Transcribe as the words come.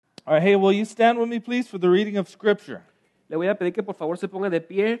All right, hey, will you stand with me, please, for the reading of Scripture? Le voy a pedir que por favor se ponga de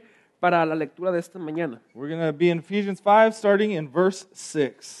pie para la lectura de esta mañana. We're going to be in Ephesians 5, starting in verse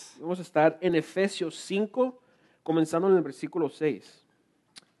 6. Vamos a estar en Efesios 5, comenzando en el versículo 6.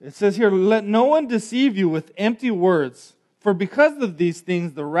 It says here, "Let no one deceive you with empty words, for because of these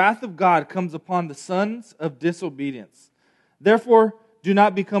things the wrath of God comes upon the sons of disobedience. Therefore, do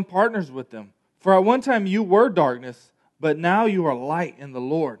not become partners with them. For at one time you were darkness, but now you are light in the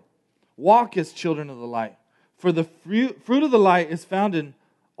Lord. Walk as children of the light. For the fruit of the light is found in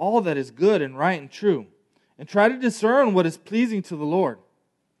all that is good and right and true. And try to discern what is pleasing to the Lord."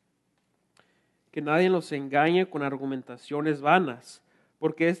 Que nadie los engañe con argumentaciones vanas,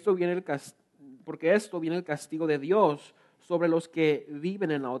 porque esto viene el castigo de Dios sobre los que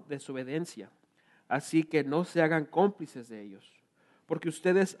viven en la desobediencia. Así que no se hagan cómplices de ellos, porque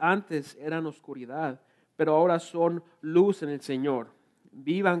ustedes antes eran oscuridad, pero ahora son luz en el Señor.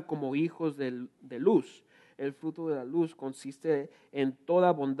 Vivan como hijos de luz. El fruto de la luz consiste en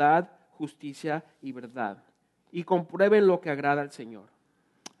toda bondad, justicia y verdad. Y comprueben lo que agrada al Señor.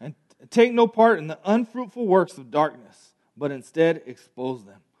 And take no part in the unfruitful works of darkness, but instead expose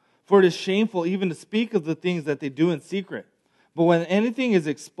them. For it is shameful even to speak of the things that they do in secret. But when anything is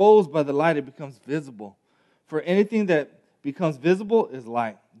exposed by the light, it becomes visible. For anything that becomes visible is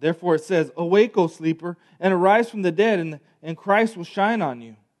light. Therefore it says, "Awake, O sleeper, and arise from the dead, and Christ will shine on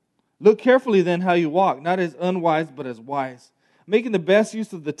you. Look carefully then how you walk, not as unwise, but as wise, making the best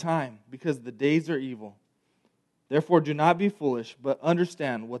use of the time, because the days are evil. Therefore do not be foolish, but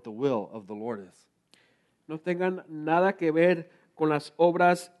understand what the will of the Lord is." No tengan nada que ver con las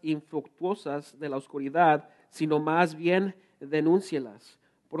obras infructuosas de la oscuridad, sino más bien denúncielas,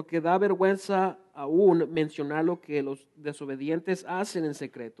 porque da vergüenza aún mencionar lo que los desobedientes hacen en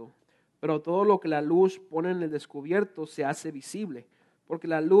secreto. Pero todo lo que la luz pone en el descubierto se hace visible, porque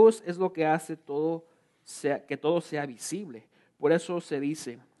la luz es lo que hace que todo sea visible. Por eso se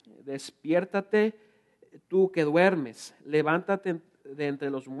dice, despiértate tú que duermes, levántate de entre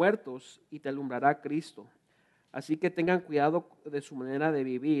los muertos y te alumbrará Cristo. Así que tengan cuidado de su manera de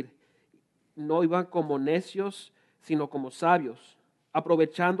vivir. No vivan como necios, sino como sabios,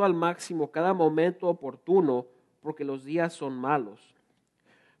 aprovechando al máximo cada momento oportuno, porque los días son malos.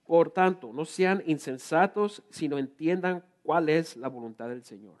 Por tanto, no sean insensatos, sino entiendan cuál es la voluntad del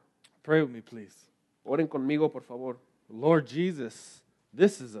Señor. Pray with me, please. Oren conmigo, por favor. Lord Jesus,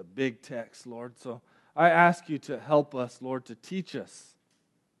 this is a big text, Lord. So I ask you to help us, Lord, to teach us.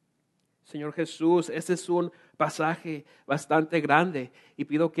 Señor Jesús, este es un pasaje bastante grande y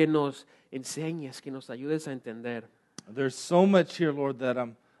pido que nos enseñes, que nos ayudes a entender. There's so much here, Lord, that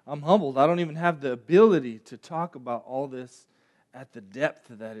I'm humbled. I don't even have the ability to talk about all this at the depth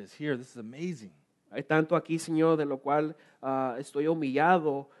that is here. This is amazing. Hay tanto aquí, Señor, de lo cual estoy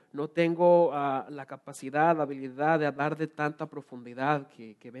humillado. No tengo la capacidad, la habilidad de hablar de tanta profundidad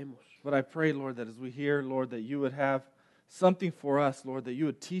que vemos. But I pray, Lord, that as we hear, Lord, that you would have something for us, Lord, that you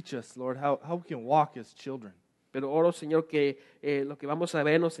would teach us, Lord, how we can walk as children. Pero oro, Señor, que lo que vamos a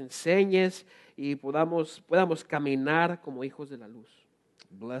ver nos enseñes y podamos caminar como hijos de la luz.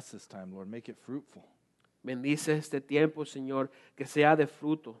 Bless this time, Lord. Make it fruitful. Bendice este tiempo, Señor, que sea de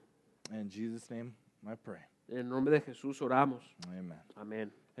fruto. In Jesus' name, I pray. En el nombre de Jesús oramos. Amen.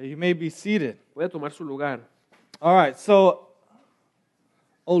 Amén. Hey, you may be seated. Puede tomar su lugar. All right, so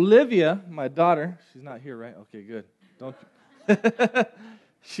Olivia, my daughter, she's not here, right? Okay, good. Don't.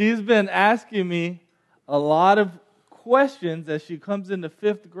 She's been asking me a lot of questions as she comes into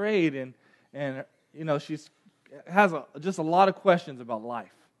 5th grade, and you know she has just a lot of questions about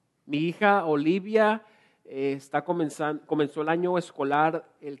life. Mi hija Olivia comenzó el año escolar,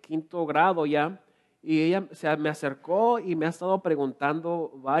 el 5º grado ya, y ella me acercó y me ha estado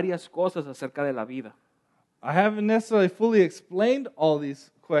preguntando varias cosas acerca de la vida. I haven't necessarily fully explained all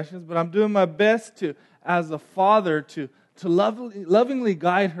these questions, but I'm doing my best to, as a father, to lovingly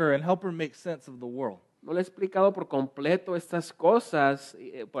guide her and help her make sense of the world. No le he explicado por completo estas cosas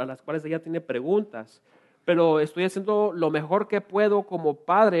para las cuales ella tiene preguntas, pero estoy haciendo lo mejor que puedo como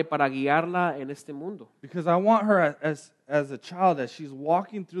padre para guiarla en este mundo. Because I want her as a child, as she's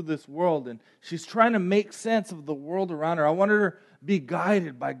walking through this world and she's trying to make sense of the world around her, I want her to be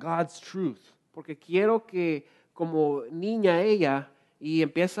guided by God's truth. Porque quiero que como niña ella y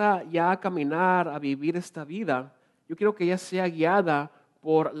empieza ya a caminar, a vivir esta vida, yo quiero que ella sea guiada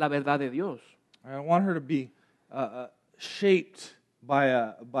por la verdad de Dios. I want her to be shaped by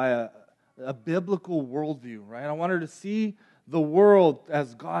a biblical worldview, right? I want her to see the world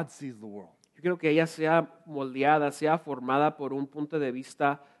as God sees the world. Yo quiero que ella sea moldeada, sea formada por un punto de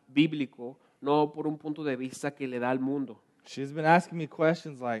vista bíblico, no por un punto de vista que le da al mundo. She's been asking me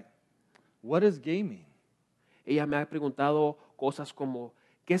questions like, what does gay mean? Ella me ha preguntado cosas como,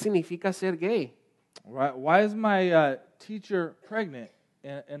 ¿qué significa ser gay? Why is my teacher pregnant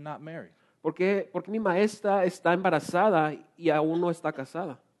and not married? ¿Por qué mi maestra está embarazada y aún no está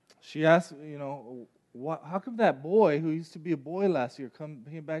casada? She asked, how come that boy who used to be a boy last year came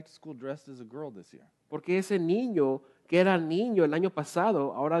back to school dressed as a girl this year? ¿Por qué ese niño que era niño el año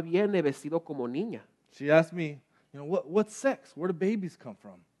pasado ahora viene vestido como niña? She asked me, what's sex? Where do babies come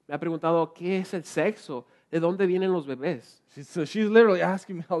from? Me ha preguntado, ¿qué es el sexo? ¿De dónde vienen los bebés? So she's literally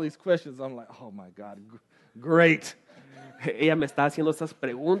asking me all these questions. I'm like, oh my God, great. Ella me está haciendo estas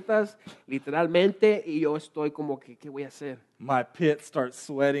preguntas literalmente y yo estoy como que, ¿qué voy a hacer? My pit starts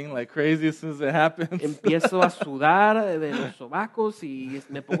sweating like crazy as soon as it happens. Empiezo a sudar de los sobacos y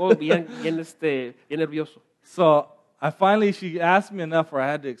me pongo bien nervioso. So she asked me enough where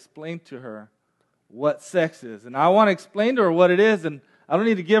I had to explain to her what sex is. And I want to explain to her what it is, and I don't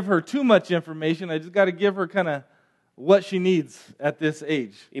need to give her too much information. I just got to give her kind of what she needs at this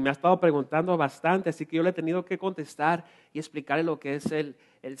age. Y me ha estado preguntando bastante, así que yo le he tenido que contestar y explicarle lo que es el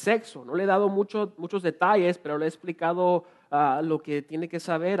sexo. No le he dado muchos detalles, pero le he explicado lo que tiene que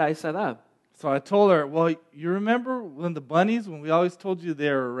saber a esa edad. So I told her, well, you remember when we always told you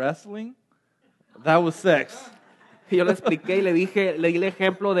they were wrestling? That was sex. Y yo le expliqué y le di el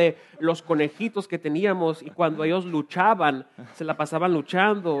ejemplo de los conejitos que teníamos y cuando ellos luchaban, se la pasaban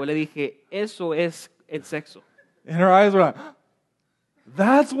luchando. Le dije, eso es el sexo. And her eyes were like,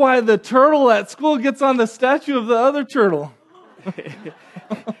 that's why the turtle at school gets on the statue of the other turtle.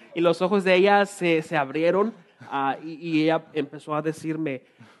 Y los ojos de ella se abrieron y ella empezó a decirme,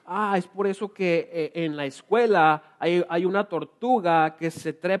 es por eso que en la escuela hay una tortuga que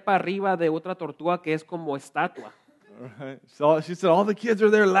se trepa arriba de otra tortuga que es como estatua. Right. So she said all the kids are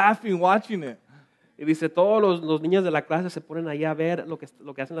there laughing, watching it. Y dice, todos los niños de la clase se ponen ahí a ver lo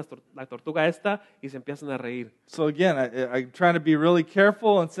que hacen la tortuga esta y se empiezan a reír. So again, I'm trying to be really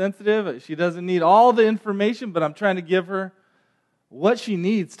careful and sensitive. She doesn't need all the information, but I'm trying to give her what she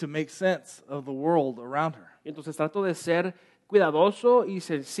needs to make sense of the world around her. Y entonces trato de ser cuidadoso y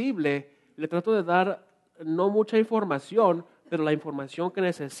sensible. Le trato de dar no mucha información, pero la información que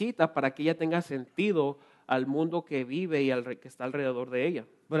necesita para que ella tenga sentido al mundo que vive y que está alrededor de ella.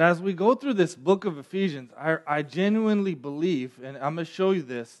 But as we go through this book of Ephesians, I genuinely believe, and I'm going to show you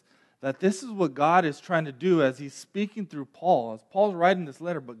this, that this is what God is trying to do as He's speaking through Paul. As Paul's writing this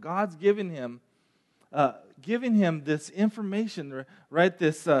letter, but God's giving him this information, right?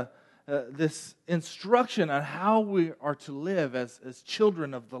 This instruction on how we are to live as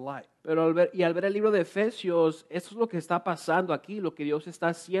children of the light. Pero al ver el libro de Efesios, eso es lo que está pasando aquí, lo que Dios está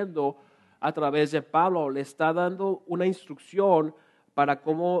haciendo a través de Pablo. Le está dando una instrucción para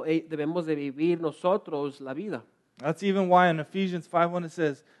cómo debemos de vivir nosotros la vida. That's even why in Ephesians 5:1 it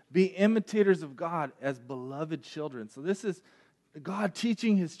says, be imitators of God as beloved children. So this is God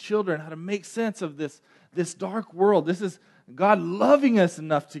teaching His children how to make sense of this dark world. This is God loving us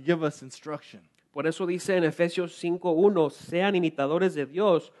enough to give us instruction. Por eso dice en Efesios 5:1, sean imitadores de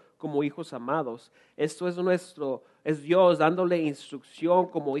Dios como hijos amados. Esto es Dios dándole instrucción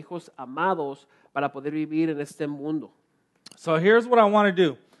como hijos amados para poder vivir en este mundo. So here's what I want to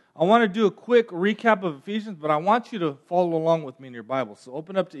do. I want to do a quick recap of Ephesians, but I want you to follow along with me in your Bible. So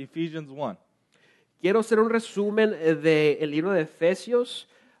open up to Ephesians 1. Quiero hacer un resumen del libro de Efesios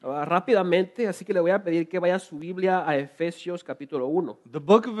rápidamente, así que le voy a pedir que vaya a su Biblia a Efesios capítulo 1. The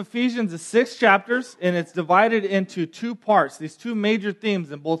book of Ephesians is 6 chapters, and it's divided into 2 parts, these 2 major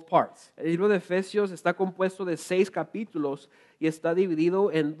themes in both parts. El libro de Efesios está compuesto de 6 capítulos y está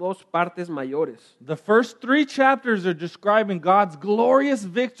dividido en 2 partes mayores. The first 3 chapters are describing God's glorious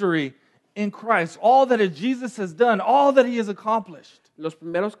victory in Christ, all that Jesus has done, all that He has accomplished. Los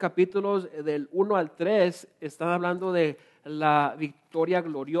primeros capítulos del 1 al 3 están hablando de la victoria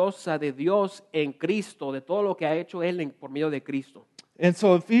gloriosa de Dios en Cristo, de todo lo que ha hecho Él por medio de Cristo. And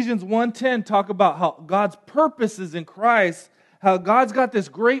so Ephesians 1:10 talk about how God's purposes in Christ, how God's got this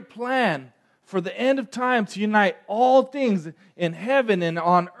great plan for the end of time to unite all things in heaven and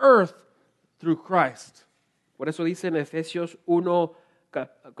on earth through Christ. Por eso dice en Efesios 1,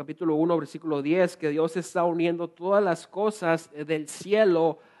 capítulo 1, versículo 10, que Dios está uniendo todas las cosas del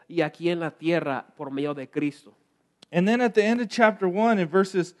cielo y aquí en la tierra por medio de Cristo. And then at the end of chapter 1, in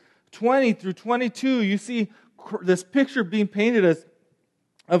verses 20 through 22, you see this picture being painted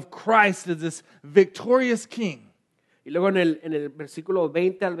of Christ as this victorious king. Y luego en el versículo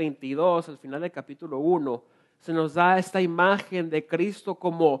 20 al 22, al final del capítulo 1, se nos da esta imagen de Cristo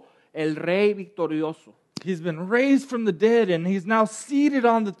como el rey victorioso. He's been raised from the dead and he's now seated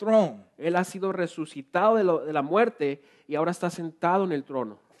on the throne, Él ha sido resucitado de la muerte y ahora está sentado en el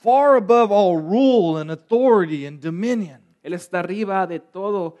trono. far above all rule and authority and dominion. Él está arriba de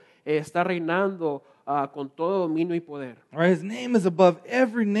todo, está reinando con todo dominio y poder. Right? His name is above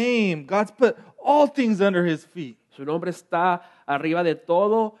every name. God's put all things under his feet. Su nombre está arriba de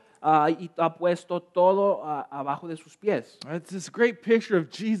todo y ha puesto todo abajo de sus pies. Right? It's this great picture of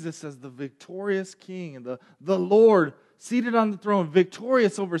Jesus as the victorious king and the Lord seated on the throne,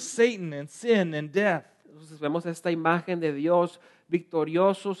 victorious over Satan and sin and death. Entonces vemos esta imagen de Dios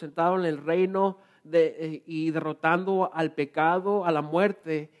victorioso, sentado en el reino y derrotando al pecado, a la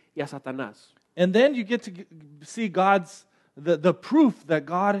muerte y a Satanás. And then you get to see the proof that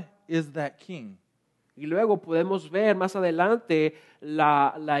God is that king. Y luego podemos ver más adelante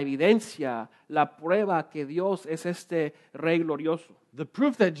la evidencia, la prueba que Dios es este Rey glorioso. The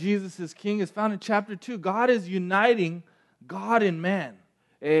proof that Jesus is king is found in chapter 2. God is uniting God and man.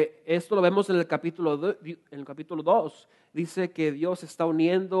 Esto lo vemos en el capítulo 2. Dice que Dios está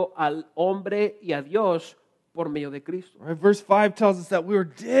uniendo al hombre y a Dios por medio de Cristo. Right? Verse 5 tells us that we were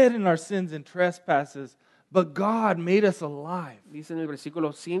dead in our sins and trespasses, but God made us alive. Dice en el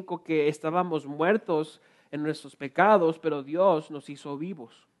versículo 5 que estábamos muertos en nuestros pecados, pero Dios nos hizo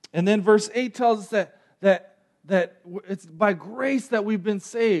vivos. And then verse 8 tells us that it's by grace that we've been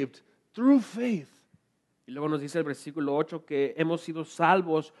saved through faith. Y luego nos dice el versículo 8 que hemos sido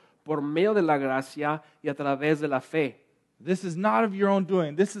salvos por medio de la gracia y a través de la fe. This is not of your own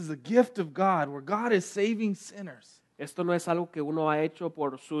doing. This is a gift of God, where God is saving sinners. Esto no es algo que uno ha hecho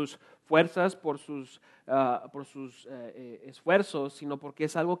por sus fuerzas, por sus esfuerzos, sino porque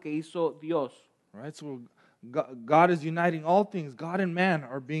es algo que hizo Dios. Right? So God is uniting all things. God and man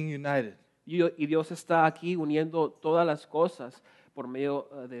are being united. Y Dios está aquí uniendo todas las cosas por medio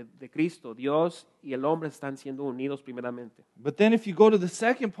de Cristo. Dios y el hombre están siendo unidos primeramente. But then if you go to the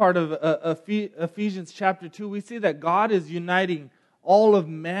second part of Ephesians chapter 2, we see that God is uniting all of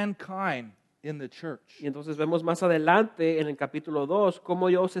mankind in the church. Y entonces vemos más adelante en el capítulo 2 cómo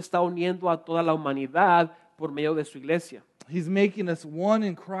Dios está uniendo a toda la humanidad por medio de su iglesia. He's making us one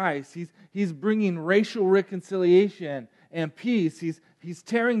in Christ. He's bringing racial reconciliation and peace. He's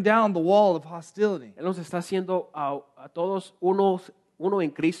tearing down the wall of hostility. Él nos está haciendo a todos uno en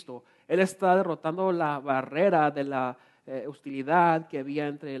Cristo. Él está derrotando la barrera de la hostilidad que había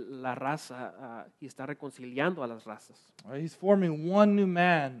entre la raza y está reconciliando a las razas. He's forming one new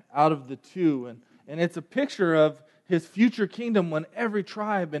man out of the two. And it's a picture of his future kingdom when every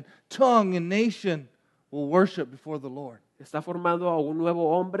tribe and tongue and nation will worship before the Lord. Está formando a un nuevo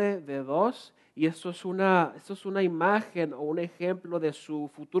hombre de dos y esto es una imagen o un ejemplo de su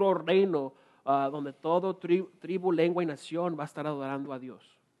futuro reino donde todo tribu, lengua y nación va a estar adorando a Dios.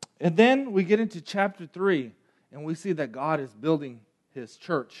 And then we get into chapter 3 and we see that God is building his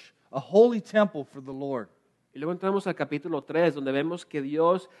church, a holy temple for the Lord. Y luego entramos al capítulo 3 donde vemos que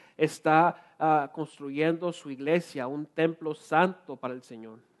Dios está construyendo su iglesia, un templo santo para el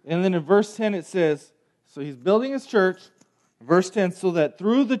Señor. And then in verse 10 it says, so he's building his church, verse 10, so that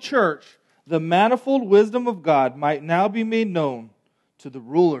through the church the manifold wisdom of God might now be made known to the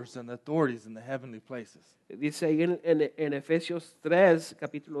rulers and the authorities in the heavenly places. Dice ahí en Efesios 3,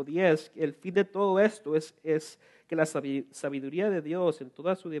 capítulo 10, que el fin de todo esto es que la sabiduría de Dios en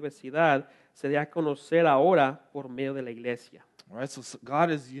toda su diversidad se dé a conocer ahora por medio de la iglesia. All right, so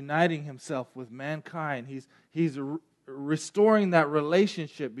God is uniting himself with mankind. He's restoring that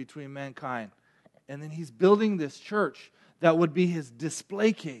relationship between mankind. And then he's building this church that would be his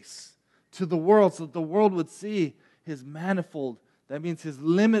display case to the world so that the world would see his manifold, that means his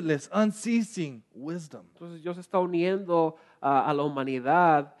limitless, unceasing wisdom. Entonces Dios está uniendo a la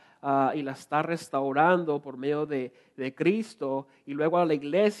humanidad y la está restaurando por medio de Cristo y luego a la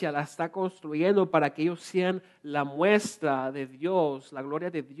iglesia la está construyendo para que ellos sean la muestra de Dios, la gloria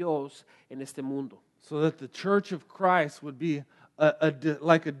de Dios en este mundo. So that the church of Christ would be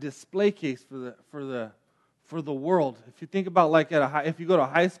like a display case for the world. If you think about like if you go to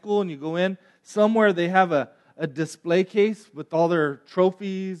high school and you go in, somewhere they have a display case with all their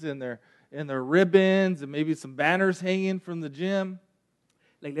trophies and their ribbons and maybe some banners hanging from the gym.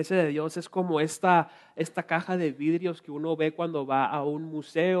 La iglesia de Dios es como esta caja de vidrios que uno ve cuando va a un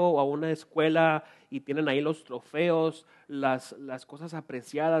museo o a una escuela y tienen ahí los trofeos, las cosas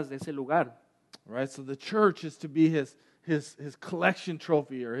apreciadas de ese lugar. Right? So the church is to be his collection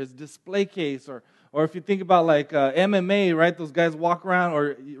trophy or his display case, or if you think about like MMA, right? Those guys walk around,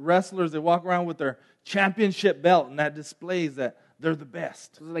 or wrestlers, they walk around with their championship belt, and that displays that they're the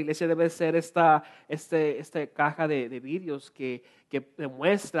best. Entonces la iglesia debe ser esta caja de vidrios que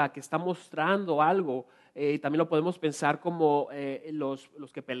demuestra, que está mostrando algo también lo podemos pensar como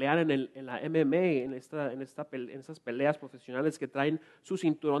los que pelean en la MMA, en esas peleas profesionales que traen su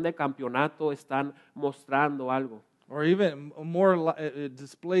cinturón de campeonato, están mostrando algo. Or even more, it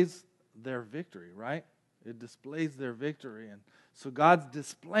displays their victory, right? It displays their victory. And so God's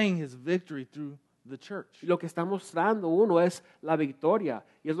displaying his victory through the church. Y lo que está mostrando uno es la victoria,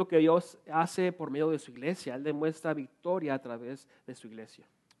 y es lo que Dios hace por medio de su iglesia. Él demuestra victoria a través de su iglesia.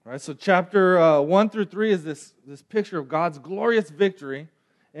 All right, so chapter 1 through 3 is this picture of God's glorious victory.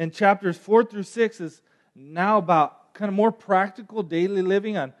 And chapters 4 through 6 is now about kind of more practical daily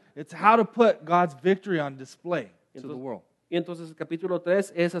living. On it's how to put God's victory on display to the world. Y entonces el capítulo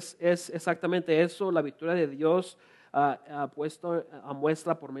 3 es exactamente eso, la victoria de Dios puesto a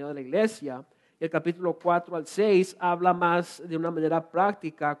muestra por medio de la iglesia. El capítulo 4 al 6 habla más de una manera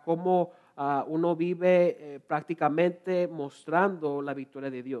práctica, cómo uno vive prácticamente mostrando la victoria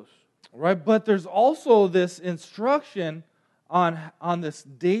de Dios. Right, but there's also this instruction on this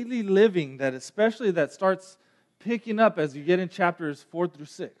daily living that especially that starts picking up as you get in chapters 4 through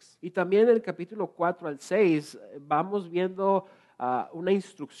 6. Y también en el capítulo 4 al 6 vamos viendo una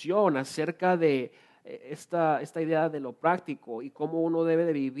instrucción acerca de esta idea de lo práctico y cómo uno debe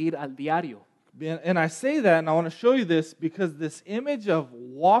de vivir al diario. And I say that, and I want to show you this because this image of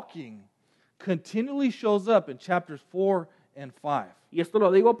walking continually shows up in chapters 4 and 5. Y esto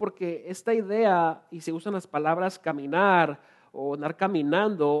lo digo porque esta idea, y se usan las palabras caminar o andar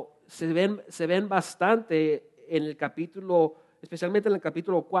caminando, se ven bastante en el capítulo, especialmente en el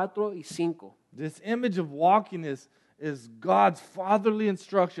capítulo 4 y 5. This image of walking is God's fatherly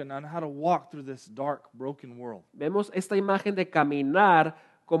instruction on how to walk through this dark, broken world. Vemos esta imagen de caminar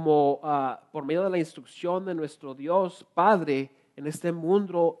como por medio de la instrucción de nuestro Dios Padre en este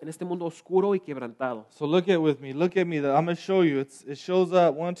mundo oscuro y quebrantado. So look at me. I'm going to show you. It shows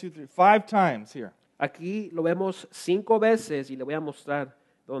up 1, 2, 3, 5 times here. Aquí lo vemos 5 veces y le voy a mostrar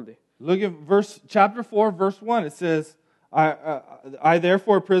dónde. Look at chapter 4, verse 1. It says, I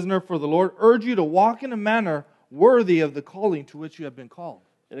therefore, a prisoner for the Lord, urge you to walk in a manner worthy of the calling to which you have been called.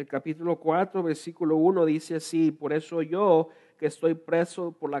 En el capítulo 4, versículo 1 dice así: por eso yo, que estoy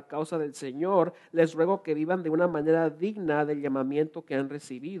preso por la causa del Señor, les ruego que vivan de una manera digna del llamamiento que han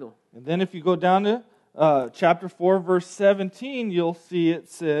recibido. And then if you go down to chapter 4, verse 17, you'll see it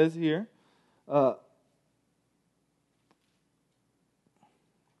says here, am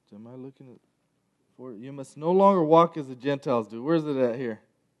I looking at? For you must no longer walk as the Gentiles do. Where's it at here?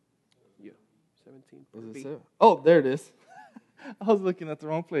 Yeah, 17. Is it 7? Oh, there it is. I was looking at the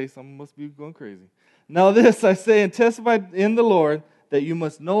wrong place. I must be going crazy. Now this I say and testify in the Lord that you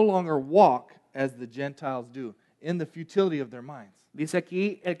must no longer walk as the Gentiles do, in the futility of their minds. Dice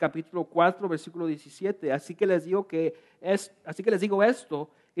aquí el capítulo 4, versículo 17, así que les digo esto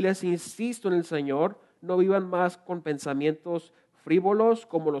y les insisto en el Señor, no vivan más con pensamientos frívolos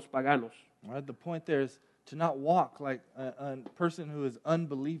como los paganos. All right, the point there is to not walk like a person who is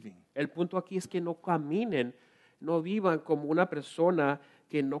unbelieving. El punto aquí es que no caminen, no vivan como una persona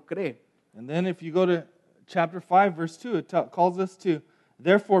que no cree. And then if you go to chapter 5, verse 2, it calls us to,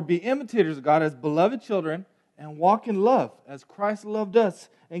 therefore be imitators of God as beloved children and walk in love as Christ loved us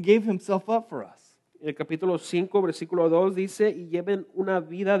and gave himself up for us. En el capítulo 5, versículo 2 dice, y lleven una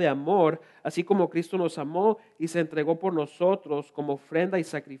vida de amor, así como Cristo nos amó y se entregó por nosotros como ofrenda y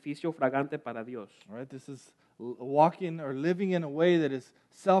sacrificio fragante para Dios. All right, this is walking or living in a way that is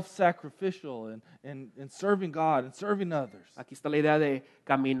self-sacrificial and serving God and serving others. Aquí está la idea de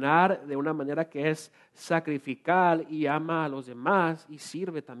caminar de una manera que es sacrificial y ama a los demás y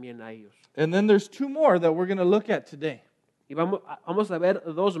sirve también a ellos. And then there's 2 more that we're going to look at today. Y vamos a ver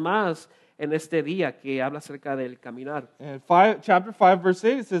 2 más en este día que habla acerca del caminar. In chapter 5, verse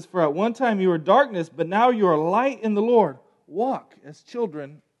 8, it says, for at one time you were darkness, but now you are light in the Lord. Walk as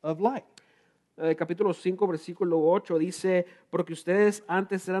children of light. Capítulo 5, versículo 8 dice, porque ustedes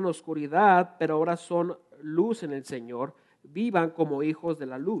antes eran oscuridad, pero ahora son luz en el Señor. Vivan como hijos de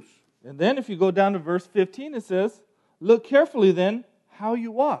la luz. And then if you go down to verse 15, it says, look carefully then how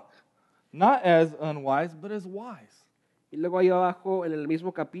you walk, not as unwise, but as wise. Y luego ahí abajo en el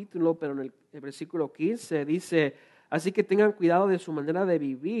mismo capítulo, pero en el versículo 15 dice, así que tengan cuidado de su manera de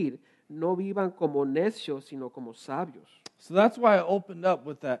vivir, no vivan como necios, sino como sabios. So that's why I opened up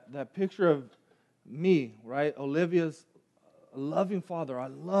with that picture of me, right? Olivia's a loving father. I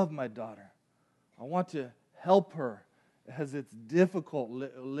love my daughter. I want to help her as it's difficult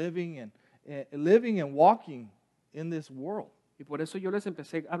living and walking in this world. Y por eso yo les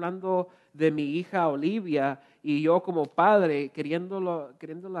empecé hablando de mi hija Olivia y yo como padre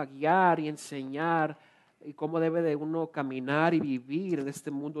queriéndola guiar y enseñar y cómo debe de uno caminar y vivir en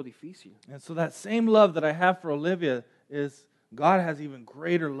este mundo difícil. And so that same love that I have for Olivia is God has even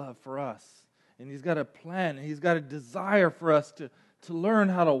greater love for us. And He's got a plan, and He's got a desire for us to learn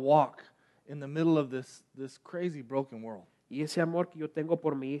how to walk in the middle of this crazy broken world. Y ese amor que yo tengo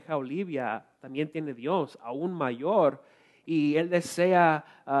por mi hija Olivia también tiene Dios, aún mayor. Y Él desea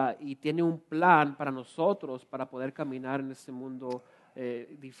y tiene un plan para nosotros para poder caminar en este mundo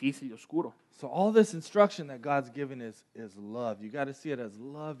difícil y oscuro. So all this instruction that God's given is love. You got to see it as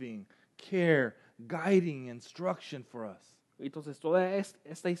loving, care, guiding instruction for us. Entonces toda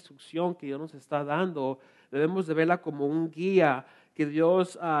esta instrucción que Dios nos está dando debemos de verla como un guía que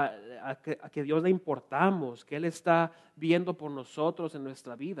Dios, a que Dios le importamos, que Él está viendo por nosotros en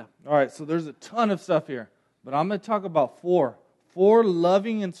nuestra vida. All right, so there's a ton of stuff here, but I'm going to talk about four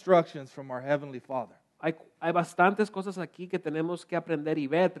loving instructions from our Heavenly Father. Hay bastantes cosas aquí que tenemos que aprender y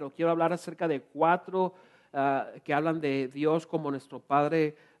ver, pero quiero hablar acerca de 4 que hablan de Dios como nuestro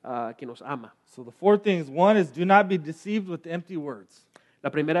Padre que nos ama. So the 4 things, one is do not be deceived with empty words. La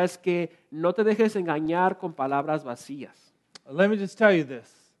primera es que no te dejes engañar con palabras vacías. Let me just tell you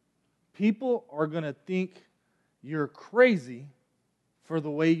this. People are going to think you're crazy for the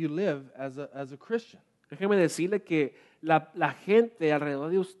way you live as a Christian. Déjeme decirle que la gente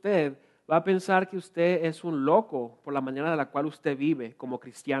alrededor de usted va a pensar que usted es un loco por la manera de la cual usted vive como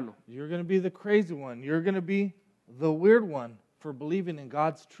cristiano. You're going to be the crazy one. You're going to be the weird one for believing in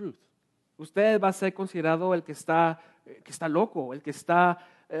God's truth. Usted va a ser considerado el que está loco, el que está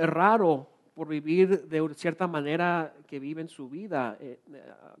raro por vivir de cierta manera que vive en su vida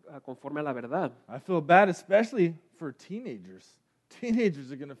conforme a la verdad. I feel bad, especially for teenagers.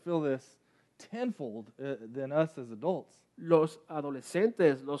 Teenagers are going to feel this tenfold than us as adults. Los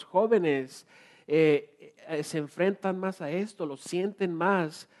adolescentes, los jóvenes se enfrentan más a esto, lo sienten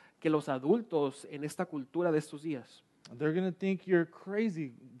más que los adultos en esta cultura de estos días. They're going to think you're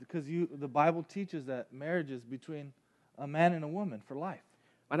crazy because the Bible teaches that marriage is between a man and a woman for life.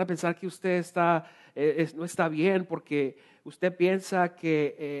 Van a pensar que usted no está bien porque usted piensa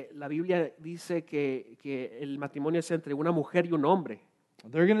que la Biblia dice que el matrimonio es entre una mujer y un hombre.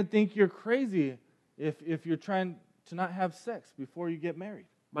 They're going to think you're crazy if you're trying to not have sex before you get married.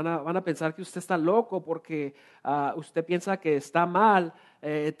 Van a pensar que usted está loco porque usted piensa que está mal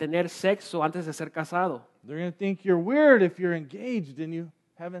tener sexo antes de ser casado. They're going to think you're weird if you're engaged and you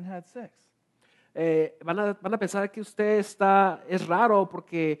haven't had sex. Van a pensar que usted es raro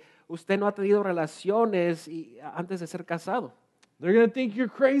porque usted no ha tenido relaciones antes de ser casado. They're going to think you're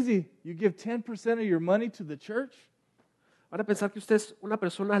crazy. You give 10% of your money to the church. Van a pensar que usted es una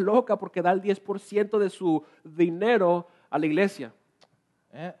persona loca porque da el 10% de su dinero a la iglesia.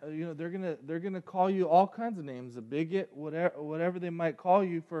 And, they're gonna call you all kinds of names, a bigot, whatever they might call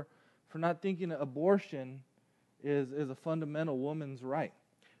you for not thinking abortion is a fundamental woman's right.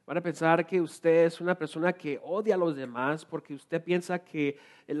 Van a pensar que usted es una persona que odia a los demás porque usted piensa que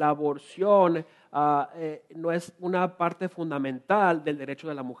la aborción no es una parte fundamental del derecho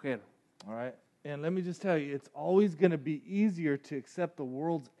de la mujer. All right, and let me just tell you, it's always going to be easier to accept the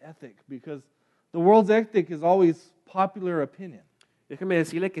world's ethic because the world's ethic is always popular opinion. Déjeme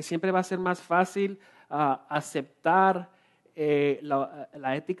decirle que siempre va a ser más fácil aceptar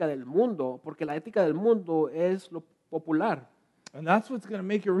la ética del mundo, porque la ética del mundo es lo popular. And that's what's going to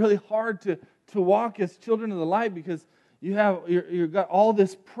make it really hard to walk as children of the light because you've got all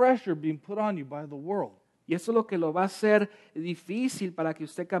this pressure being put on you by the world. Y eso es lo que lo va a hacer difícil para que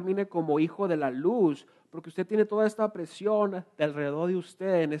usted camine como hijo de la luz, porque usted tiene toda esta presión de alrededor de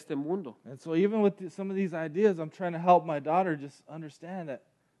usted en este mundo. And so even with some of these ideas, I'm trying to help my daughter just understand that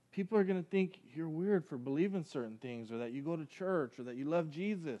people are going to think you're weird for believing certain things or that you go to church or that you love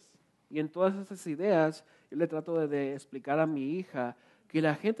Jesus. Y en todas esas ideas, yo le trato de explicar a mi hija que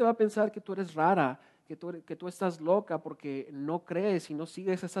la gente va a pensar que tú eres rara, que tú estás loca porque no crees y no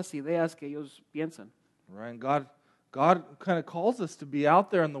sigues esas ideas que ellos piensan. Right? And God kind of calls us to be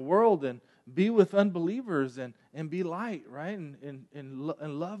out there in the world and be with unbelievers and be light, right? And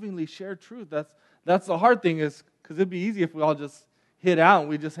lovingly share truth. That's the hard thing is because it'd be easy if we all just hid out and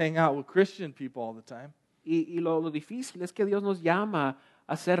we just hang out with Christian people all the time. Y lo difícil es que Dios nos llama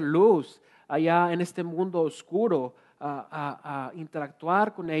a hacer luz allá en este mundo oscuro, a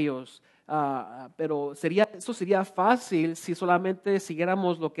interactuar con ellos. Pero eso sería fácil si solamente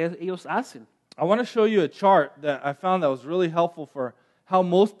siguiéramos lo que ellos hacen. I want to show you a chart that I found that was really helpful for how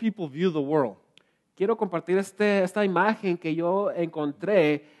most people view the world. Quiero compartir esta imagen que yo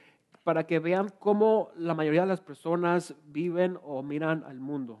encontré para que vean cómo la mayoría de las personas viven o miran al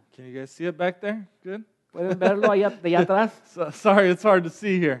mundo. Can you guys see it back there? Good? ¿Pueden verlo de allá atrás? Sorry, it's hard to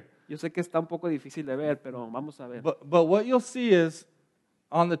see here. Yo sé que está un poco difícil de ver, pero vamos a ver. But what you'll see is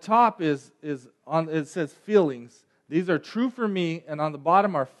on the top is on it says feelings. These are true for me, and on the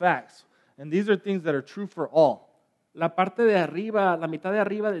bottom are facts. And these are things that are true for all. La parte de arriba, la mitad de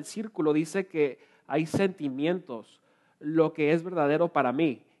arriba del círculo dice que hay sentimientos, lo que es verdadero para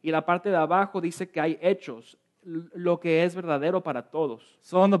mí. Y la parte de abajo dice que hay hechos, lo que es verdadero para todos.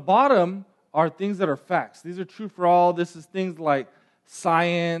 So on the bottom are things that are facts. These are true for all. This is things like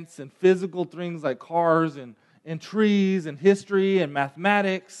science and physical things like cars and trees and history and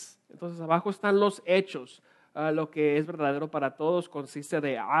mathematics. Entonces abajo están los hechos. Lo que es verdadero para todos consiste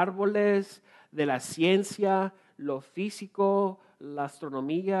de árboles, de la ciencia, lo físico, la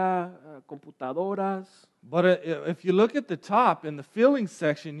astronomía, computadoras. But if you look at the top in the feelings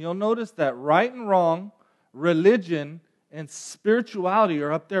section, you'll notice that right and wrong, religion, and spirituality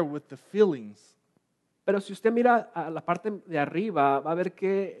are up there with the feelings. Pero si usted mira a la parte de arriba, va a ver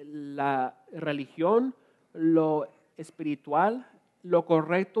que la religión, lo espiritual, lo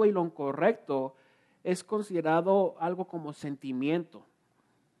correcto y lo incorrecto es considerado algo como sentimiento.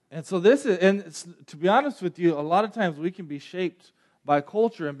 And so this is, and to be honest with you, a lot of times we can be shaped by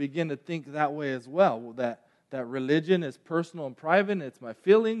culture and begin to think that way as well, that religion is personal and private, and it's my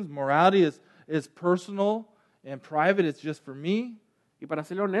feelings, morality is personal and private, it's just for me. Y para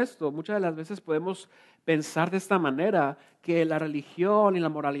ser honesto, muchas de las veces podemos pensar de esta manera, que la religión y la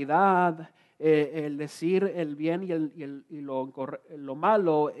moralidad, el decir el bien y lo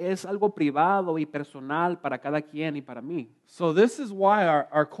malo es algo privado y personal para cada quien y para mí. So this is why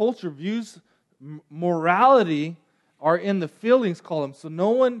our culture views morality are in the feelings column. So no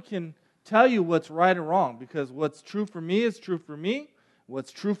one can tell you what's right or wrong, because what's true for me is true for me.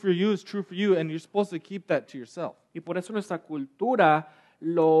 What's true for you is true for you, and you're supposed to keep that to yourself. Y por eso nuestra cultura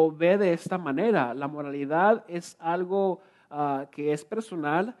lo ve de esta manera. La moralidad es algo que es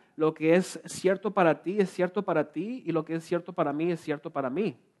personal. Lo que es cierto para ti es cierto para ti, y lo que es cierto para mí es cierto para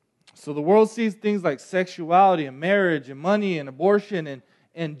mí. So the world sees things like sexuality and marriage and money and abortion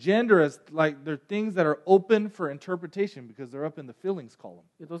and gender as like they're things that are open for interpretation because they're up in the feelings column.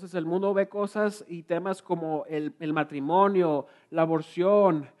 Entonces el mundo ve cosas y temas como el matrimonio, la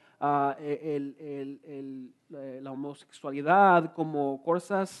aborción, la homosexualidad, como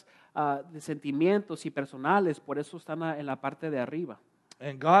cosas de sentimientos y personales. Por eso están en la parte de arriba.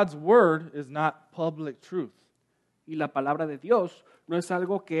 And God's word is not public truth. Y la palabra de Dios no es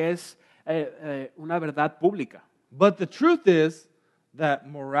algo que es una verdad pública. But the truth is that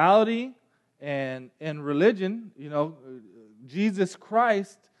morality and religion, you know, Jesus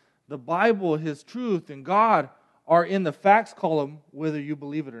Christ, the Bible, His truth, and God are in the facts column whether you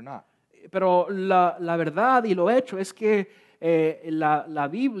believe it or not. Pero la verdad y lo hecho es que la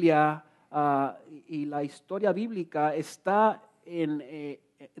Biblia y la historia bíblica está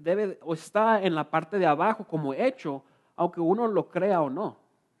está en la parte de abajo como hecho, aunque uno lo crea o no.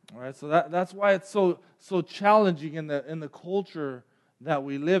 All right, so that's why it's so challenging in the culture that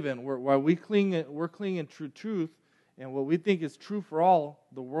we live in, where we're clinging to truth, and what we think is true for all,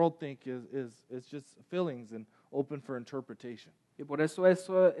 the world think is just feelings and open for interpretation. Y por eso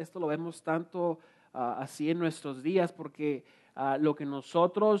esto lo vemos tanto así en nuestros días, porque lo que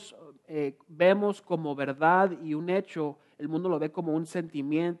nosotros vemos como verdad y un hecho, el mundo lo ve como un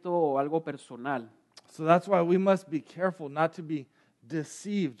sentimiento o algo personal. So that's why we must be careful not to be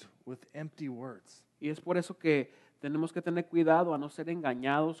deceived with empty words. Y es por eso que tenemos que tener cuidado a no ser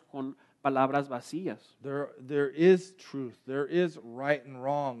engañados con palabras vacías. There is truth, there is right and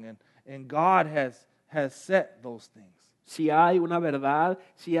wrong, and God has set those things. Si hay una verdad,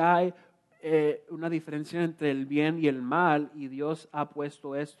 si hay una diferencia entre el bien y el mal, y Dios ha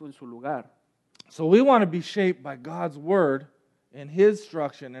puesto esto en su lugar. So we want to be shaped by God's word and His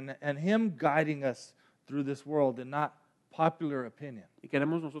instruction and Him guiding us through this world and not popular opinion. Y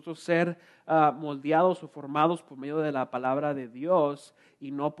queremos nosotros ser moldeados o formados por medio de la palabra de Dios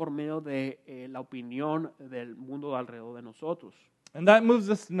y no por medio de la opinión del mundo alrededor de nosotros. And that moves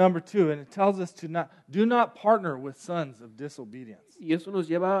us to number 2, and it tells us to do not partner with sons of disobedience. Y eso nos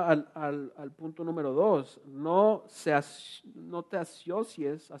lleva al punto número 2. No te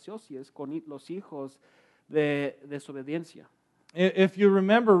asocies con los hijos de desobediencia. If you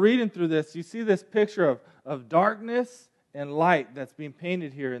remember reading through this, you see this picture of darkness and light that's being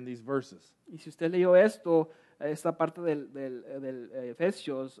painted here in these verses. Y si usted leyó esta parte del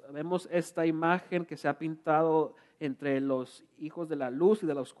Efesios, vemos esta imagen que se ha pintado entre los hijos de la luz y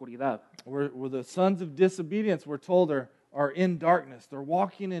de la oscuridad. Where the sons of disobedience, we're told, are in darkness. They're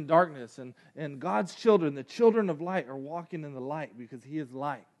walking in darkness. And God's children, the children of light, are walking in the light because He is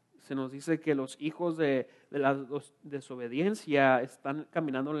light. Se nos dice que los hijos de la desobediencia están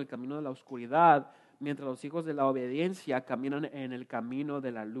caminando en el camino de la oscuridad, mientras los hijos de la obediencia caminan en el camino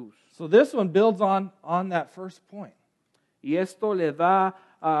de la luz. So this one builds on that first point. Y esto le da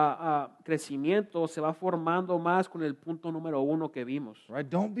crecimiento, se va formando más con el punto número 1 que vimos. Right?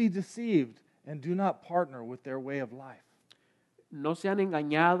 Don't be deceived and do not partner with their way of life. No sean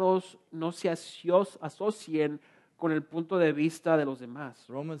engañados, no se asocien con el punto de vista de los demás.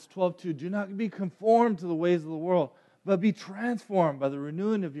 Romans 12:2, do not be conformed to the ways of the world, but be transformed by the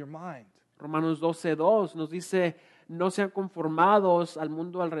renewing of your mind. Romanos 12:2 nos dice, no sean conformados al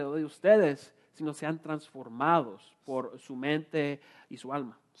mundo alrededor de ustedes, sino sean transformados por su mente y su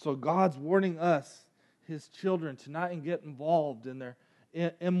alma. So God's warning us, His children, to not get involved in their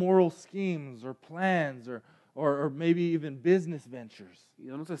immoral schemes or plans or maybe even business ventures. Y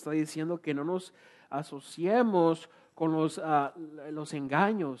Dios nos está diciendo que no nos asociemos con los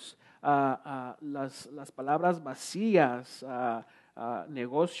engaños, las palabras vacías,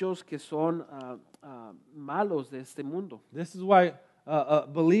 negocios que son malos de este mundo. This is why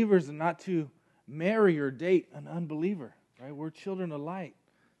believers are not to marry or date an unbeliever. Right? We're children of light.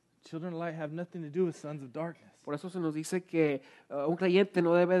 Children of light have nothing to do with sons of darkness. Por eso se nos dice que un creyente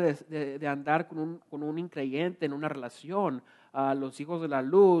no debe de andar con un increyente en una relación. Los hijos de la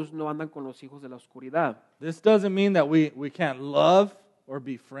luz no andan con los hijos de la oscuridad. This doesn't mean that we can't love or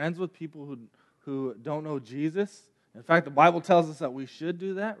be friends with people who don't know Jesus. In fact, the Bible tells us that we should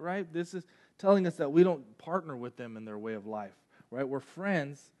do that, right? This is telling us that we don't partner with them in their way of life, right? We're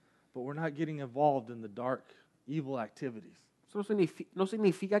friends, but we're not getting involved in the dark, evil activities. Eso no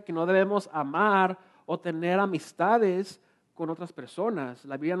significa que no debemos amar o tener amistades con otras personas.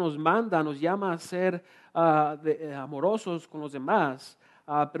 La Biblia nos manda, nos llama a ser amorosos con los demás,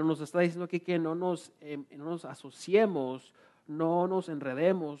 pero nos está diciendo aquí que no nos asociemos, no nos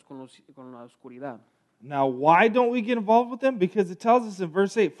enredemos con la oscuridad. Now, why don't we get involved with them? Because it tells us in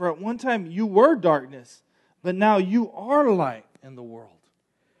verse 8, for at one time you were darkness, but now you are light in the world.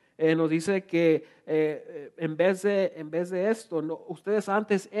 Nos dice que en vez de esto, ustedes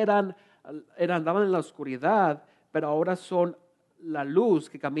antes andaban en la oscuridad, pero ahora son la luz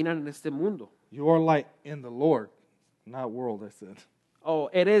que caminan en este mundo. You are light in the Lord, not world, I said.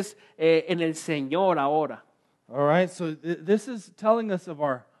 Eres en el Señor ahora. All right, so this is telling us of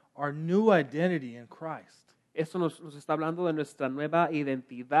our new identity in Christ. Esto nos está hablando de nuestra nueva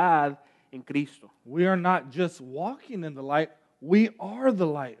identidad en Cristo. We are not just walking in the light, we are the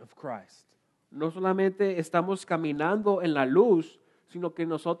light of Christ. No solamente estamos caminando en la luz, sino que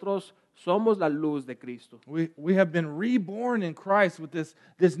nosotros somos la luz de Cristo. We have been reborn in Christ with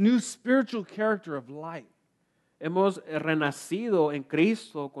this new spiritual character of light. Hemos renacido en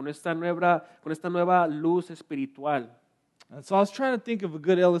Cristo con esta nueva luz espiritual. And so I was trying to think of a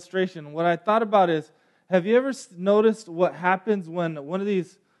good illustration. What I thought about is, have you ever noticed what happens when one of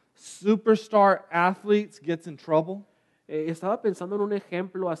these superstar athletes gets in trouble? Estaba pensando en un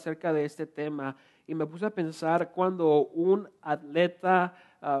ejemplo acerca de este tema y me puse a pensar cuando un atleta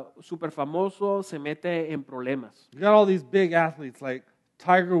super famoso se mete en problemas. You got all these big athletes like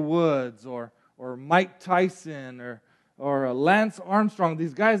Tiger Woods or Mike Tyson or Lance Armstrong,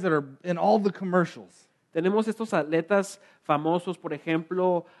 these guys that are in all the commercials. Tenemos estos atletas famosos, por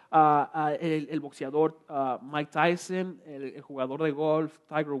ejemplo, el boxeador Mike Tyson, el jugador de golf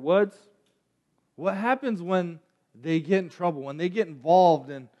Tiger Woods. What happens when they get in trouble, when they get involved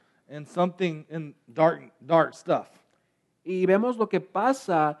in something in dark stuff? Y vemos lo que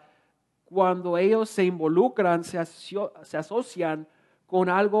pasa cuando ellos se involucran, se asocian con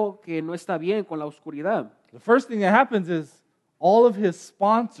algo que no está bien, con la oscuridad. The first thing that happens is all of his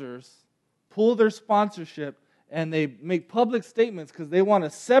sponsors pull their sponsorship and they make public statements because they want to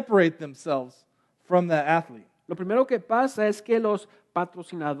separate themselves from that athlete. Lo primero que pasa es que los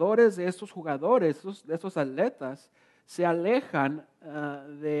patrocinadores de estos jugadores, de estos atletas, se alejan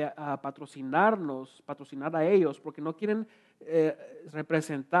de patrocinar a ellos, porque no quieren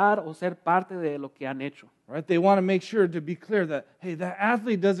representar o ser parte de lo que han hecho. Right? They want to make sure to be clear that, hey, that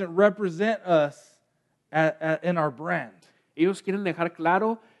athlete doesn't represent us in our brand. Ellos quieren dejar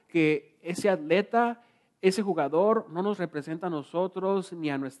claro que ese atleta, ese jugador no nos representa a nosotros ni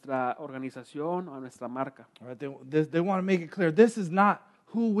a nuestra organización o a nuestra marca. Right? They want to make it clear this is not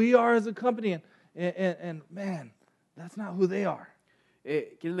who we are as a company, and man, that's not who they are.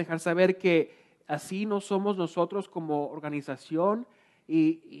 Quieren dejar saber que así no somos nosotros como organización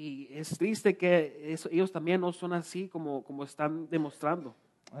y es triste que ellos también no son así como están demostrando.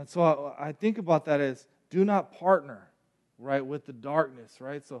 And so I think about that as do not partner, right, with the darkness,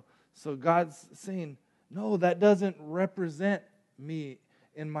 right? So God's saying, no, that doesn't represent me.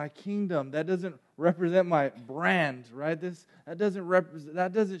 in my kingdom. That doesn't represent my brand, right?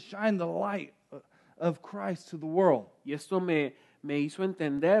 That doesn't shine the light of Christ to the world. Y esto me hizo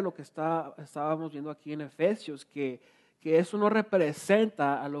entender lo que estábamos viendo aquí en Efesios, que eso no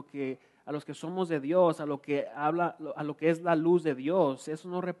representa a los que somos de Dios, a lo que es la luz de Dios. Eso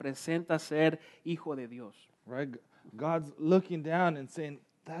no representa ser hijo de Dios. Right? God's looking down and saying,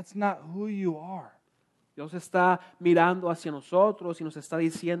 that's not who you are. Dios está mirando hacia nosotros y nos está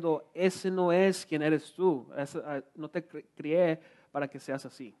diciendo, ese no es quien eres tú. No te crié para que seas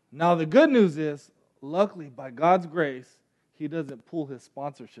así. Now the good news is, luckily by God's grace, He doesn't pull His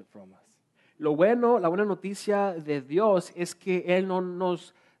sponsorship from us. La buena noticia de Dios es que Él no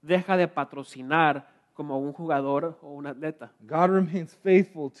nos deja de patrocinar como un jugador o un atleta. God remains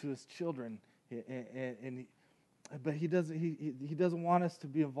faithful to His children, but He doesn't want us to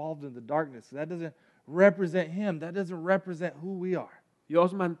be involved in the darkness. That doesn't represent Him. That doesn't represent who we are.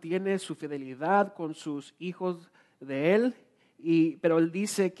 Dios mantiene su fidelidad con sus hijos de Él, pero Él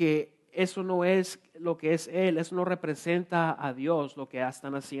dice que eso no es lo que es Él, eso no representa a Dios lo que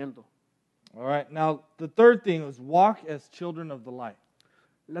están haciendo. All right, now the third thing is walk as children of the light.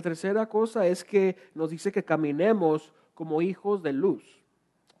 La tercera cosa es que nos dice que caminemos como hijos de luz.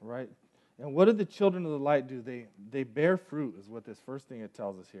 All right, and what do the children of the light do? They bear fruit is what this first thing it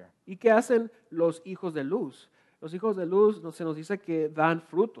tells us here. ¿Y qué hacen los hijos de luz? Los hijos de luz se nos dice que dan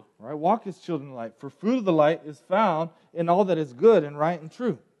fruto. All right, walk as children of the light, for fruit of the light is found in all that is good and right and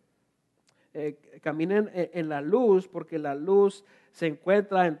true. Caminen en la luz porque la luz se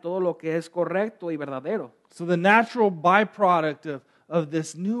encuentra en todo lo que es correcto y verdadero. So the natural byproduct of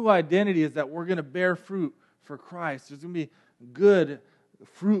this new identity is that we're going to bear fruit for Christ. There's going to be good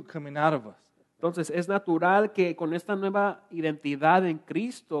fruit coming out of us. Entonces es natural que con esta nueva identidad en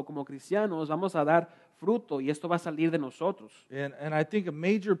Cristo como cristianos vamos a dar fruto y esto va a salir de nosotros. And I think a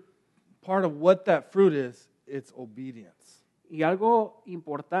major part of what that fruit is, it's obedience. Y algo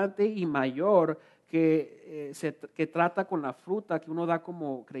importante y mayor que trata con la fruta que uno da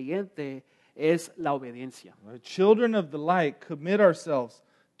como creyente es la obediencia. Right? Children of the light commit ourselves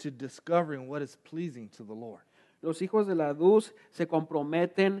to discovering what is pleasing to the Lord. Los hijos de la luz se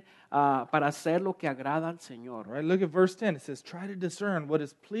comprometen para hacer lo que agrada al Señor. Right? Look at verse 10. It says, try to discern what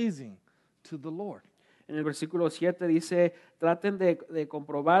is pleasing to the Lord. En el versículo 7 dice, traten de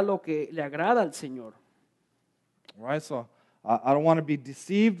comprobar lo que le agrada al Señor. Right? So I don't want to be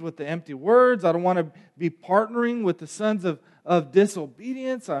deceived with the empty words. I don't want to be partnering with the sons of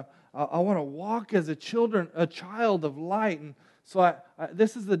disobedience. I want to walk as a child of light. And so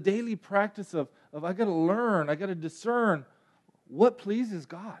this is the daily practice of I got to learn, I got to discern what pleases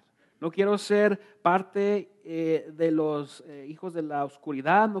God. No quiero ser parte de los hijos de la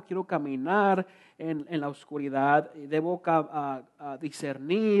oscuridad, no quiero caminar en la oscuridad, debo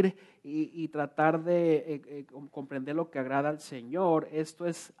discernir y tratar de comprender lo que agrada al Señor. Esto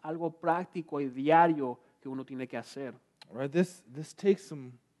es algo práctico y diario que uno tiene que hacer. Right? This takes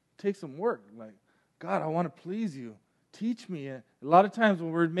some work. Like, God, I want to please you. Teach me. A lot of times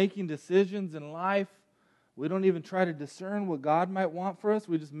when we're making decisions in life, we don't even try to discern what God might want for us.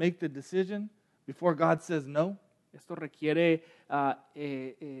 We just make the decision before God says no. Esto requiere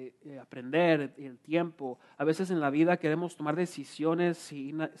aprender el tiempo. A veces en la vida queremos tomar decisiones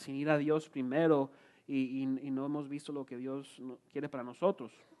sin ir a Dios primero y no hemos visto lo que Dios quiere para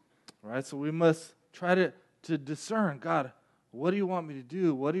nosotros. Right? So we must try to discern, God, what do you want me to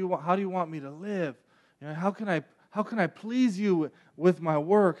do? How do you want me to live? You know, how can I please you with my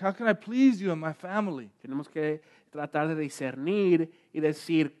work? How can I please you in my family? Tenemos que tratar de discernir y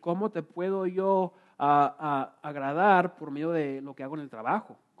decir, ¿cómo te puedo yo agradar por medio de lo que hago en el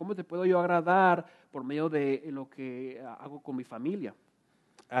trabajo? ¿Cómo te puedo yo agradar por medio de lo que hago con mi familia?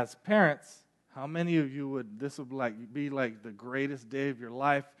 As parents, how many of you this would be like the greatest day of your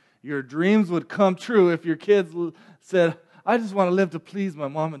life? Your dreams would come true if your kids said, I just want to live to please my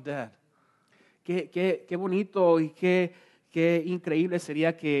mom and dad. Qué bonito y qué increíble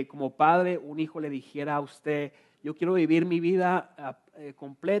sería que como padre un hijo le dijera a usted, yo quiero vivir mi vida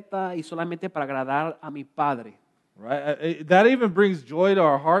completa y solamente para agradar a mi padre. Right? That even brings joy to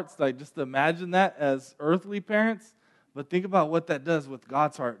our hearts. Like, just imagine that as earthly parents. But think about what that does with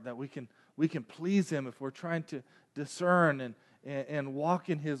God's heart, that we can please Him if we're trying to discern and walk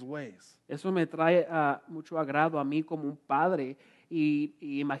in His ways. Eso me trae mucho agrado a mí como un padre. Y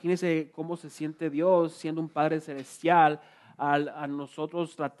imagínense cómo se siente Dios siendo un Padre celestial a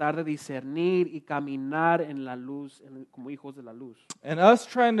nosotros tratar de discernir y caminar en la luz, como hijos de la luz. And us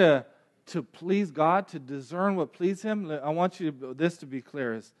trying to please God, to discern what please Him, I want this to be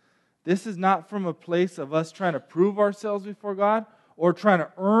clear. This is not from a place of us trying to prove ourselves before God or trying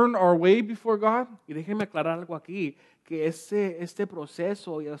to earn our way before God. Y déjenme aclarar algo aquí, que este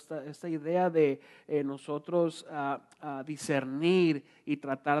proceso y esta idea de nosotros discernir y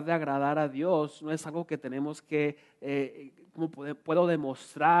tratar de agradar a Dios no es algo que tenemos que, ¿cómo puedo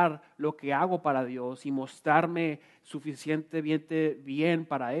demostrar lo que hago para Dios y mostrarme suficientemente bien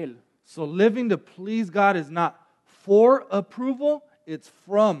para Él? So living to please God is not for approval, it's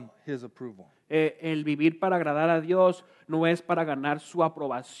from His approval. El vivir para agradar a Dios no es para ganar su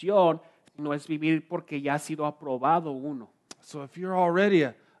aprobación, sino es vivir porque ya ha sido aprobado uno. So if you're already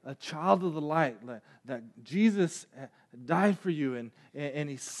a child of the light, that Jesus died for you and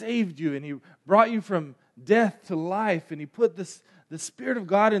He saved you and He brought you from death to life and He put the Spirit of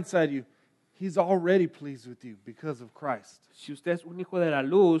God inside you, He's already pleased with you because of Christ. Si usted es un hijo de la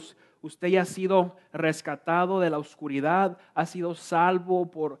luz, usted ya ha sido rescatado de la oscuridad, ha sido salvo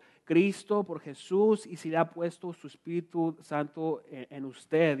por Cristo, por Jesús, y se le ha puesto su Espíritu Santo en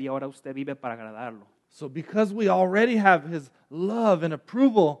usted, y ahora usted vive para agradarlo. So because we already have His love and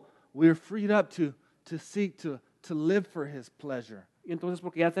approval, we're freed up to seek to live for His pleasure. Y entonces,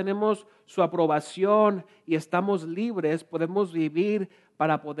 porque ya tenemos su aprobación y estamos libres, podemos vivir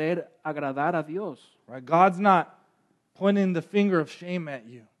para poder agradar a Dios. Right? God's not pointing the finger of shame at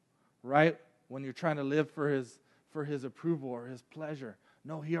you, right? When you're trying to live for His approval or His pleasure.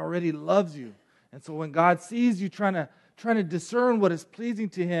 No, He already loves you. And so when God sees you trying to discern what is pleasing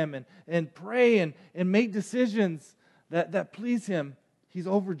to Him and pray and make decisions that please Him, He's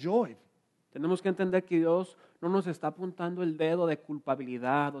overjoyed. Tenemos que entender que Dios no nos está apuntando el dedo de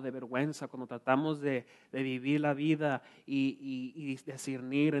culpabilidad o de vergüenza cuando tratamos de vivir la vida y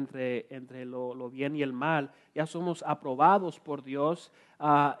discernir entre lo bien y el mal. Ya somos aprobados por Dios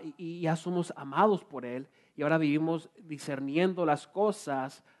y ya somos amados por Él. Y ahora vivimos discerniendo las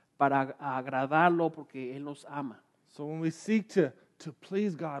cosas para agradarlo porque Él nos ama. So when we seek to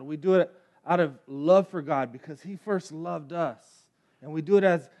please God, we do it out of love for God because He first loved us. And we do it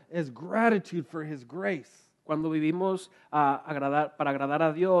as gratitude for His grace. Cuando vivimos para agradar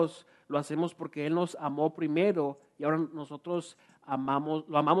a Dios, lo hacemos porque Él nos amó primero y ahora nosotros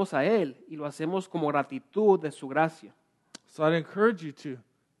lo amamos a Él y lo hacemos como gratitud de su gracia. So I'd encourage you to,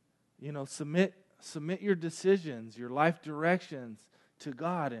 submit your decisions, your life directions to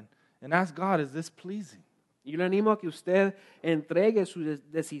God and ask God, is this pleasing? Y yo le animo a que usted entregue sus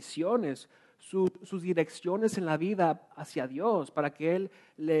decisiones, sus direcciones en la vida hacia Dios para que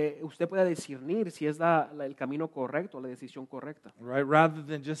usted pueda discernir si es el camino correcto, la decisión correcta. Right, rather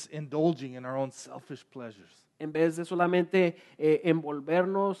than just indulging in our own selfish pleasures. En vez de solamente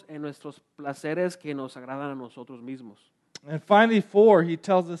envolvernos en nuestros placeres que nos agradan a nosotros mismos. And finally, 4, he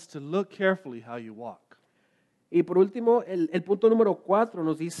tells us to look carefully how you walk. Y por último, el punto número 4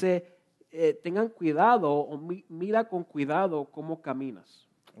 nos dice, tengan cuidado o mira con cuidado cómo caminas.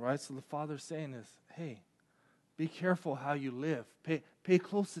 Right, so the Father's saying is, hey, be careful how you live. Pay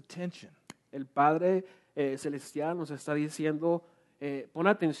close attention. El Padre Celestial nos está diciendo, pon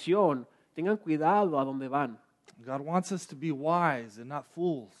atención, tengan cuidado a dónde van. God wants us to be wise and not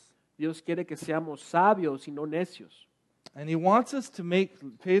fools. Dios quiere que seamos sabios y no necios. And He wants us to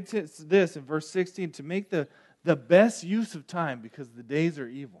pay attention to this in verse 16, to make the best use of time because the days are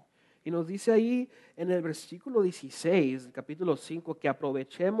evil. Y nos dice ahí en el versículo 16 del capítulo 5 que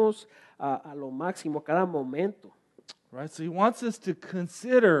aprovechemos a lo máximo cada momento. Right? So He wants us to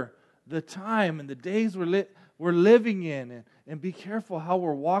consider the time and the days we're living in and be careful how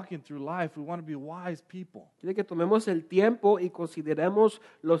we're walking through life. We want to be wise people. Quiere que tomemos el tiempo y consideremos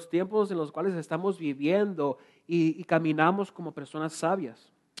los tiempos en los cuales estamos viviendo y caminamos como personas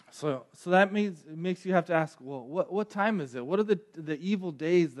sabias. So that makes you have to ask, well, what time is it? What are the evil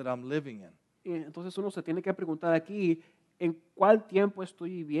days that I'm living in? Y entonces uno se tiene que preguntar aquí, ¿en cuál tiempo estoy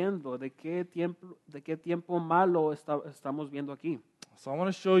viviendo? ¿De qué tiempo malo estamos viendo aquí? So I want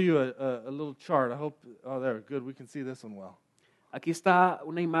to show you a little chart. I hope, there, good, we can see this one well. Aquí está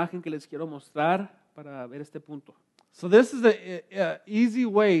una imagen que les quiero mostrar para ver este punto. So this is an easy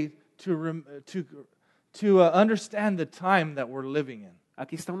way to understand the time that we're living in.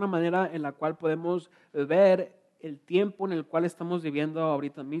 Aquí está una manera en la cual podemos ver el tiempo en el cual estamos viviendo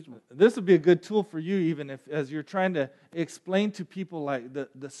ahorita mismo. This would be a good tool for you even as you're trying to explain to people like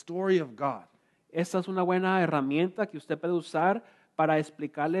the story of God. Esta es una buena herramienta que usted puede usar para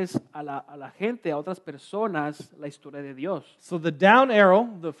explicarles a la gente, a otras personas, la historia de Dios. So the down arrow,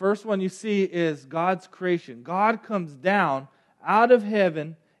 the first one you see is God's creation. God comes down out of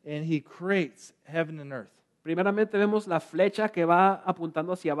heaven and He creates heaven and earth. Primeramente vemos la flecha que va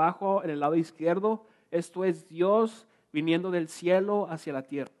apuntando hacia abajo en el lado izquierdo. Esto es Dios viniendo del cielo hacia la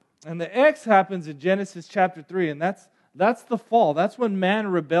tierra. And the X happens in Genesis chapter 3, and That's the fall. That's when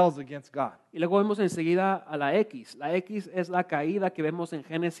man rebels against God. Y luego vemos enseguida a la X. La X es la caída que vemos en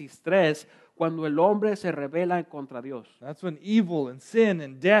Génesis 3, cuando el hombre se rebela contra Dios. That's when evil and sin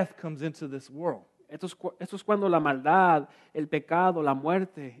and death comes into this world. Esto es cuando la maldad, el pecado, la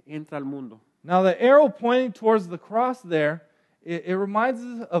muerte entra al mundo. Now the arrow pointing towards the cross there, it reminds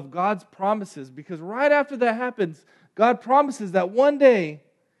us of God's promises, because right after that happens, God promises that one day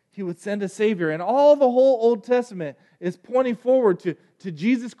He would send a Savior. And all the whole Old Testament is pointing forward to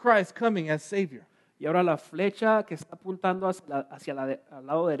Jesus Christ coming as Savior. Y ahora la flecha que está apuntando al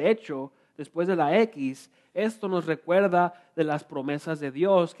lado derecho, después de la X, esto nos recuerda de las promesas de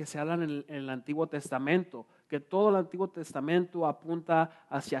Dios que se hablan en el Antiguo Testamento, que todo el Antiguo Testamento apunta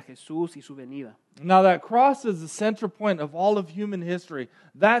hacia Jesús y su venida. Now that cross is the center point of all of human history.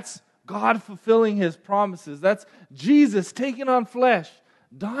 That's God fulfilling His promises. That's Jesus taking on flesh,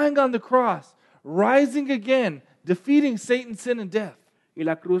 dying on the cross, rising again, defeating Satan, sin, and death. Y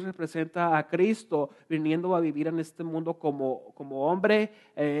la cruz representa a Cristo viniendo a vivir en este mundo como hombre,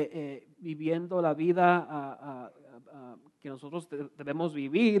 viviendo la vida que nosotros debemos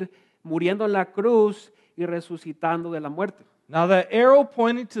vivir, muriendo en la cruz y resucitando de la muerte. Now the arrow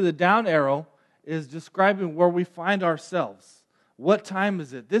pointing to the down arrow is describing where we find ourselves. What time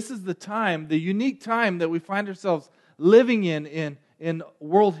is it? This is the time, the unique time that we find ourselves living in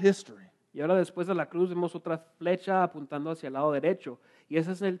world history. Y ahora después de la cruz vemos otra flecha apuntando hacia el lado derecho. Y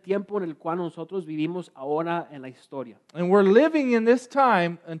ese es el tiempo en el cual nosotros vivimos ahora en la historia. And we're living in this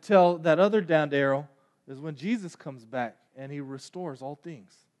time until that other downed arrow is when Jesus comes back and He restores all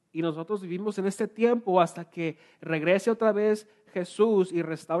things. Y nosotros vivimos en este tiempo hasta que regrese otra vez Jesús y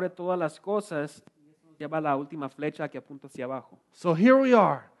restaure todas las cosas. Y eso nos lleva a la última flecha que apunta hacia abajo. So here we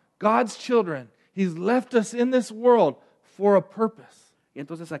are, God's children. He's left us in this world for a purpose. Y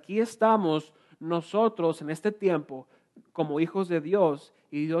entonces aquí estamos nosotros en este tiempo como hijos de Dios,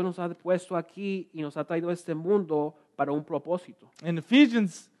 y Dios nos ha puesto aquí y nos ha traído a este mundo para un propósito. And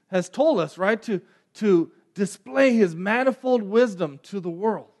Ephesians has told us, right, to display His manifold wisdom to the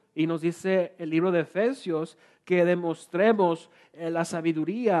world. Y nos dice el libro de Efesios que demostremos la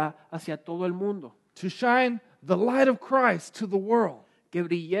sabiduría hacia todo el mundo. To shine the light of Christ to the world. Que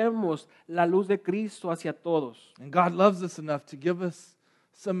brillemos la luz de Cristo hacia todos. And God loves us enough to give us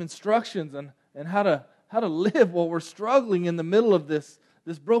some instructions on how to live while we're struggling in the middle of this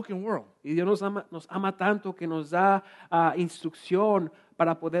broken world. Y Dios nos ama tanto que nos da instrucción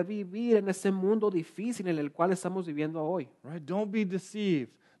para poder vivir en ese mundo difícil en el cual estamos viviendo hoy. Right? Don't be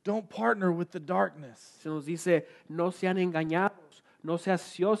deceived. Don't partner with the darkness. Se nos dice, no sean engañados, no se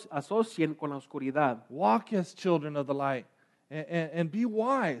asocien con la oscuridad. Walk as children of the light and be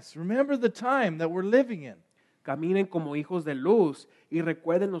wise. Remember the time that we're living in. Caminen como hijos de luz y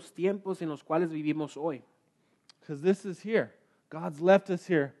recuerden los tiempos en los cuales vivimos hoy. Because this is here. God's left us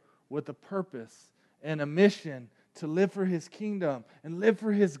here with a purpose and a mission to live for His kingdom and live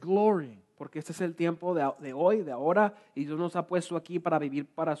for His glory. Porque este es el tiempo de hoy, de ahora, y Dios nos ha puesto aquí para vivir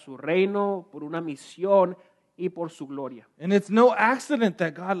para su reino, por una misión y por su gloria. And it's no accident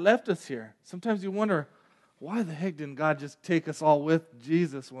that God left us here. Sometimes you wonder, why the heck didn't God just take us all with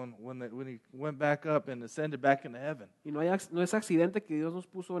Jesus when He went back up and ascended back into heaven? Y no es accidente que Dios nos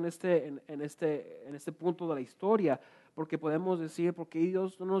puso en este punto de la historia, porque podemos decir, porque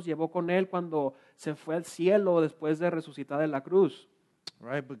Dios no nos llevó con Él cuando se fue al cielo después de resucitar en la cruz.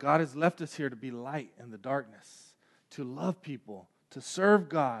 Right? But God has left us here to be light in the darkness, to love people, to serve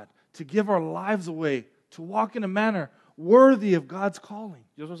God, to give our lives away, to walk in a manner worthy of God's calling.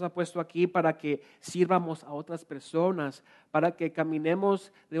 Dios nos ha puesto aquí para que sirvamos a otras personas, para que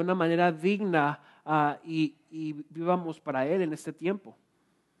caminemos de una manera digna y vivamos para Él en este tiempo.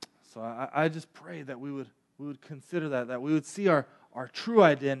 So I just pray that we would consider that we would see our true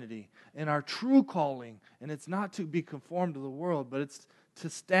identity and our true calling, and it's not to be conformed to the world, but it's to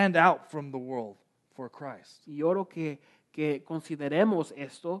stand out from the world for Christ. Y oro que consideremos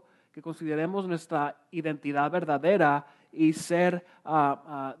esto, que consideremos nuestra identidad verdadera y ser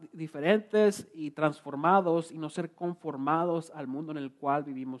diferentes y transformados y no ser conformados al mundo en el cual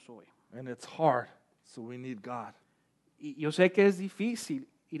vivimos hoy. And it's hard, so we need God. Y yo sé que es difícil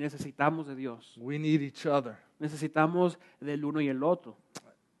y necesitamos de Dios. We need each other. Necesitamos del uno y el otro.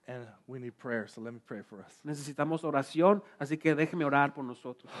 And we need prayer, so let me pray for us. Necesitamos oración, así que déjeme orar por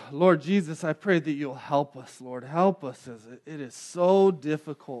nosotros. Lord Jesus, I pray that you'll help us, Lord. Help us as it is so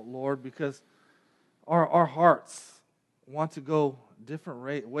difficult, Lord, because our hearts want to go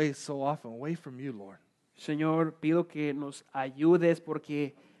different ways so often, away from you, Lord. Señor, pido que nos ayudes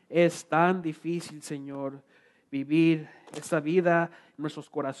porque es tan difícil, Señor, vivir esta vida. nuestros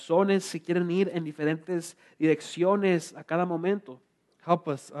corazones se quieren ir en diferentes direcciones a cada momento. Help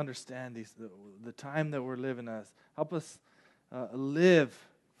us understand the time that we're living as. Help us live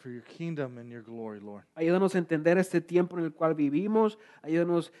for your kingdom and your glory, Lord. Ayúdanos a entender este tiempo en el cual vivimos.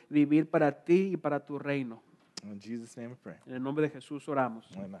 Ayúdanos a vivir para ti y para tu reino. In Jesus' name we pray. En el nombre de Jesús oramos.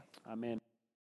 Amen. Amén.